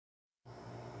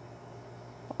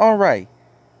Alright,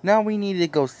 now we need to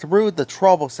go through the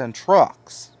troublesome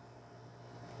trucks.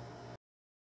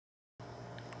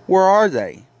 Where are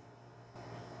they?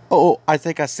 Oh, I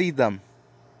think I see them.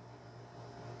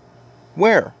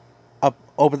 Where? Up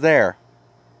over there.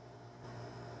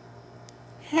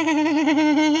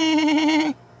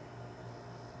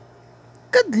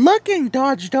 Good looking,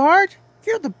 Dodge Dart.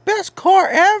 You're the best car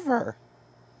ever.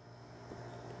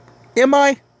 Am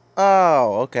I?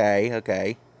 Oh,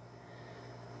 okay.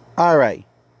 Alright.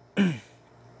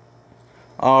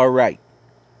 Alright.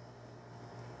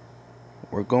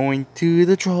 We're going to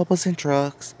the troublesome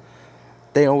trucks.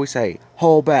 They always say,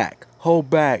 hold back,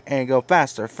 and go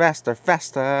faster.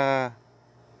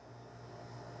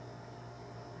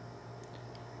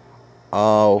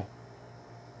 Oh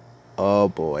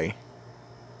boy.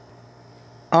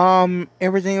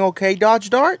 Everything okay, Dodge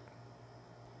Dart?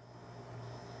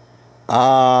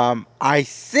 I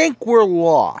think we're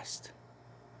lost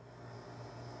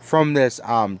from this,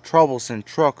 troublesome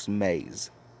trucks maze.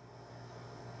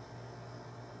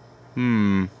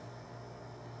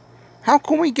 How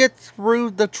can we get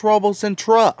through the troublesome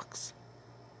trucks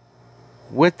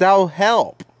without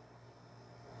help?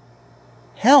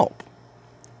 Help?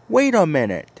 Wait a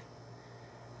minute.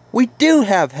 We do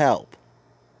have help.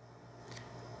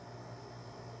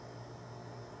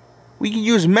 We can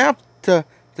use map to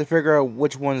figure out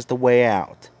which one's the way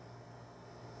out.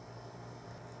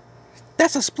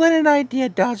 That's a splendid idea,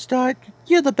 Dodge Dart.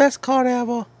 You're the best car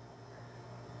ever.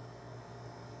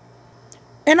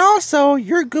 And also,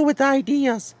 you're good with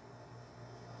ideas.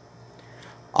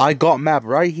 I got map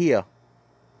right here.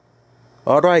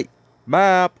 Alright,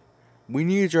 map. We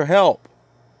need your help.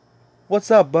 What's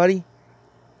up, buddy?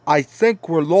 I think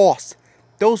we're lost.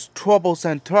 Those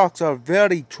troublesome trucks are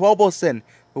very troublesome,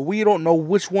 but we don't know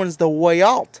which one's the way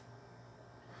out.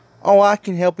 Oh, I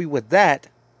can help you with that.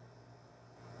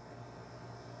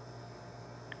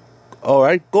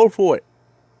 Alright, go for it.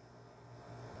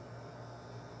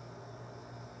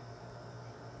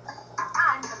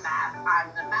 I'm the map.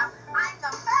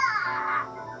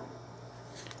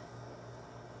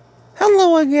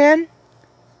 Hello again.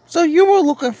 So you were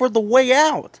looking for the way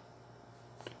out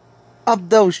of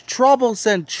those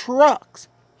troublesome trucks.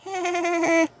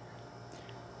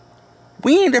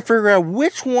 We need to figure out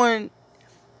which one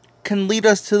can lead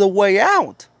us to the way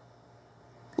out.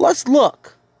 Let's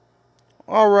look.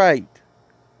 Alright.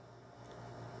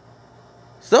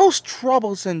 Those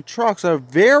troublesome trucks are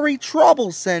very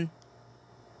troublesome.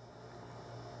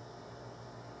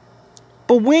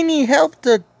 But we need help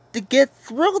to get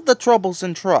through the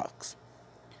troublesome trucks.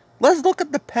 Let's look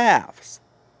at the paths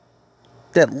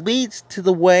that leads to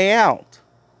the way out.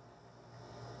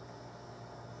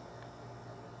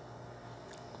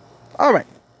 Alright,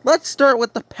 let's start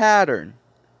with the pattern.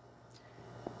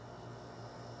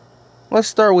 Let's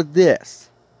start with this.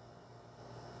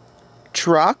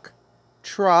 Truck,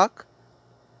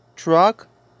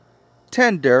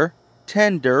 tender,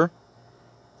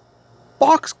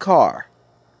 boxcar.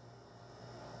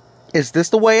 Is this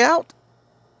the way out?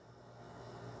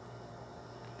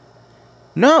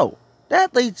 No,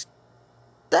 that leads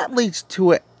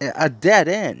to a dead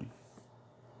end.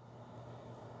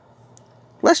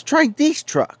 Let's try these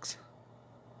trucks.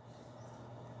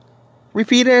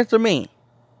 Repeat it after me.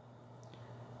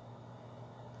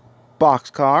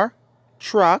 Boxcar,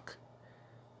 truck,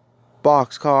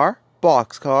 boxcar.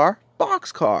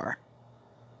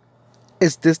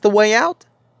 Is this the way out?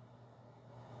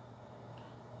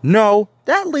 No,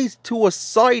 that leads to a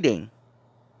siding.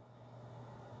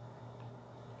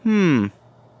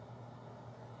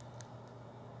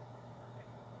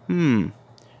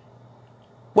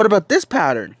 What about this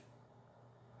pattern?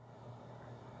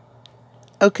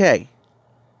 Okay.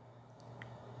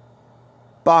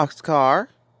 Boxcar,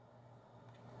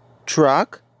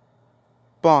 truck,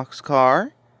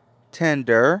 boxcar,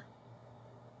 tender,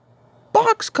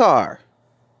 boxcar.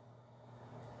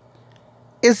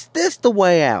 Is this the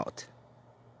way out?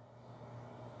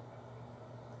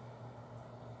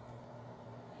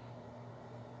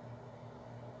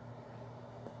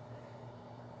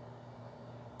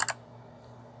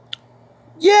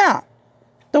 Yeah,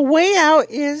 the way out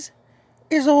is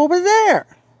over there.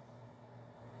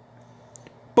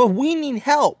 But we need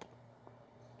help.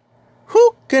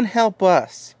 Who can help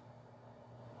us?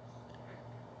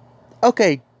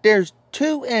 Okay, there's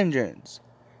two engines.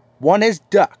 One is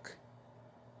Duck.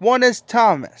 One is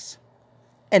Thomas.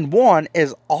 And one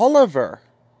is Oliver.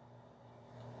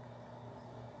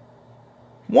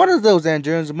 One of those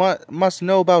engines must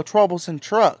know about troublesome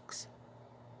trucks.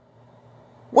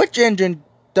 Which engine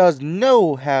does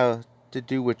know how to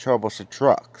do with troublesome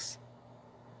trucks?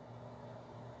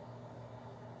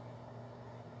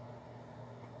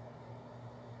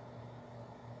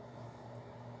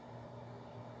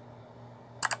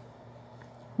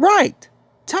 Right,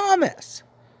 Thomas.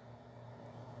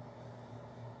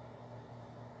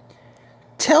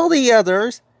 Tell the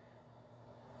others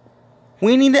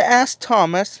we need to ask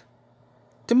Thomas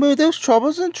to move those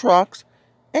troubles and trucks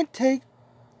and take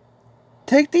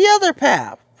the other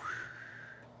path.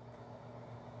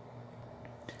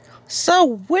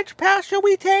 So, which path should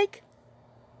we take?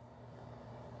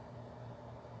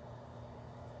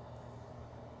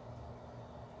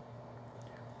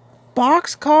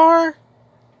 Boxcar,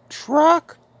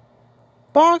 truck,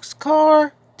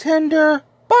 boxcar, tender,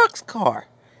 boxcar.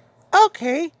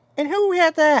 Okay, and who we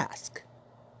have to ask?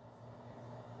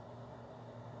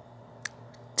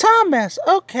 Thomas,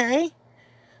 okay.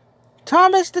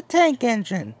 Thomas the tank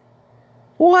engine.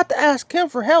 We'll have to ask him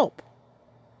for help.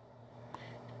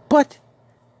 But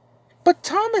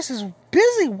Thomas is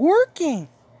busy working.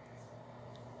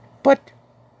 But,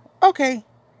 okay.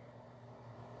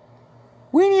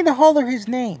 We need to holler his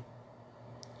name.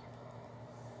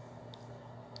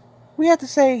 We have to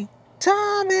say,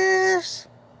 Thomas.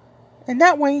 And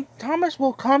that way, Thomas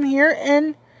will come here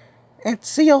and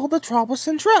see all the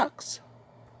troublesome trucks.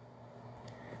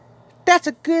 That's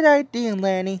a good idea,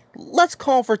 Lanny. Let's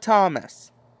call for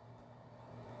Thomas.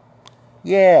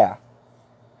 Yeah.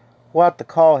 We'll have to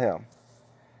call him.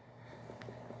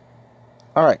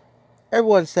 Alright.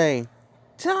 Everyone say,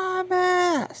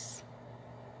 Thomas!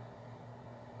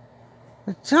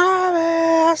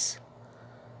 Thomas!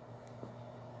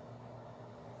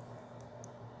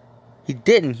 He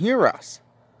didn't hear us.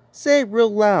 Say it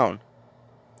real loud.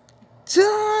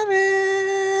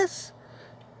 Thomas!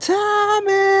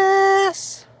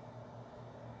 Thomas!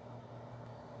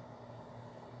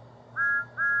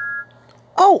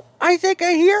 Oh, I think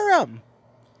I hear him.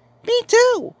 Me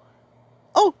too.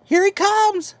 Oh, here he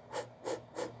comes.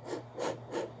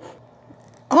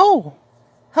 Oh,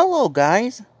 hello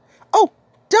guys. Oh,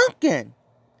 Duncan.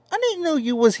 I didn't know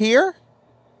you was here.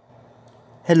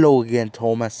 Hello again,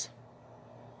 Thomas.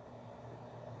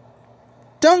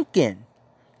 Duncan,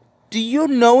 do you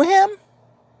know him?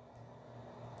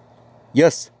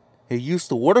 Yes, he used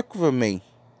to work for me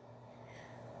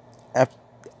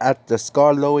at the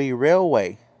Scarloey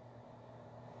Railway.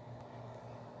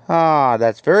 Ah,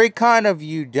 that's very kind of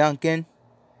you, Duncan.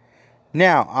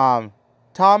 Now,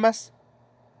 Thomas,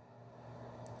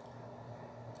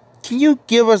 can you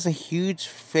give us a huge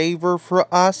favor for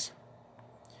us?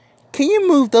 Can you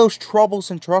move those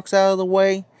troublesome trucks out of the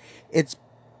way? It's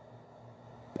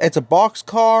a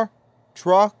boxcar,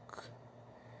 truck,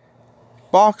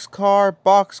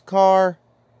 boxcar,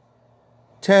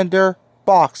 tender,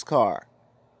 boxcar.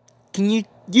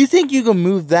 You think you can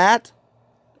move that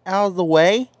out of the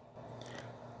way?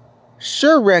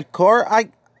 Sure, Red Car.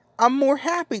 I'm more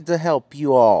happy to help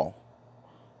you all.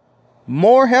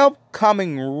 More help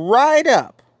coming right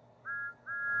up.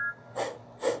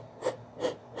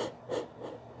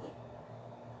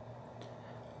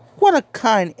 What a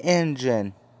kind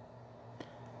engine.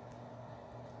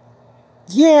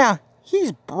 Yeah,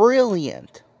 he's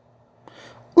brilliant.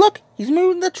 Look, he's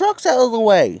moving the trucks out of the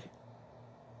way.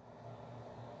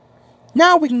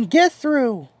 Now we can get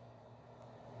through.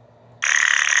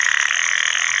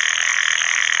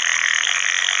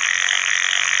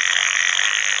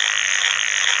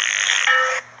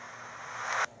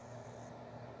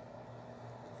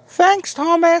 Thanks,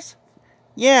 Thomas.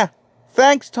 Yeah,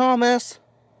 thanks, Thomas.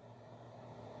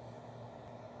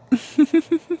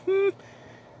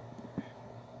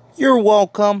 You're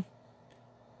welcome.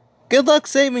 Good luck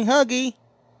saving Huggy.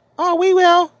 Oh, we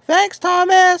will. Thanks,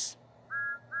 Thomas.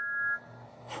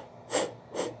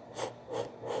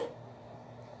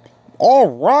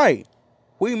 Alright.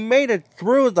 We made it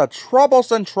through the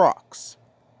troublesome trucks.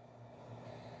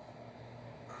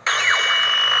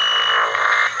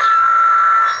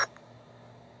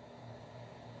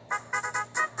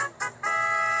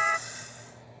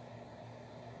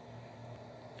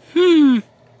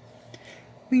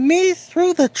 We made it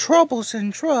through the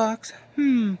troublesome trucks.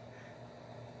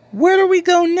 Where do we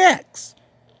go next?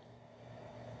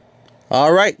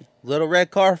 Alright, little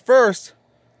red car first.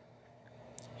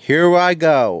 Here I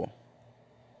go.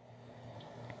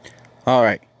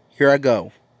 Alright, here I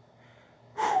go.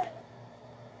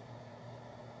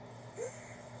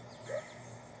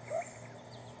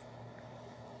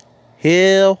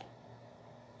 Hill,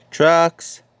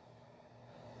 trucks,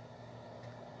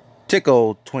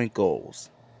 tickle twinkles.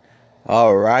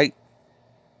 Alright,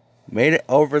 made it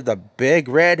over the big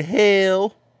red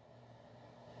hill.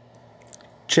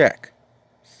 Check.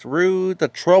 Through the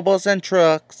troublesome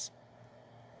trucks.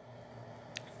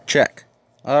 Check.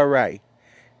 Alright.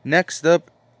 Next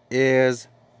up is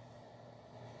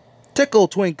Tickle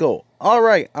Twinkle.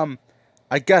 Alright,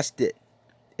 I guessed it.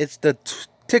 It's the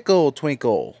Tickle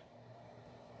Twinkle.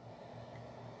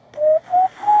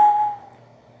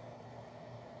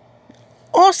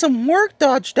 Awesome work,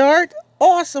 Dodge Dart.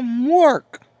 Awesome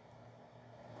work.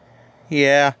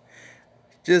 Yeah,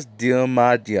 just doing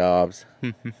my jobs.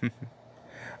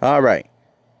 Alright.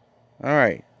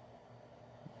 Alright.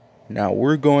 Now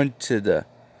we're going to the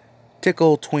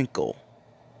Tickle Twinkle.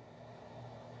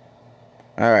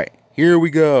 Alright, here we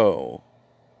go.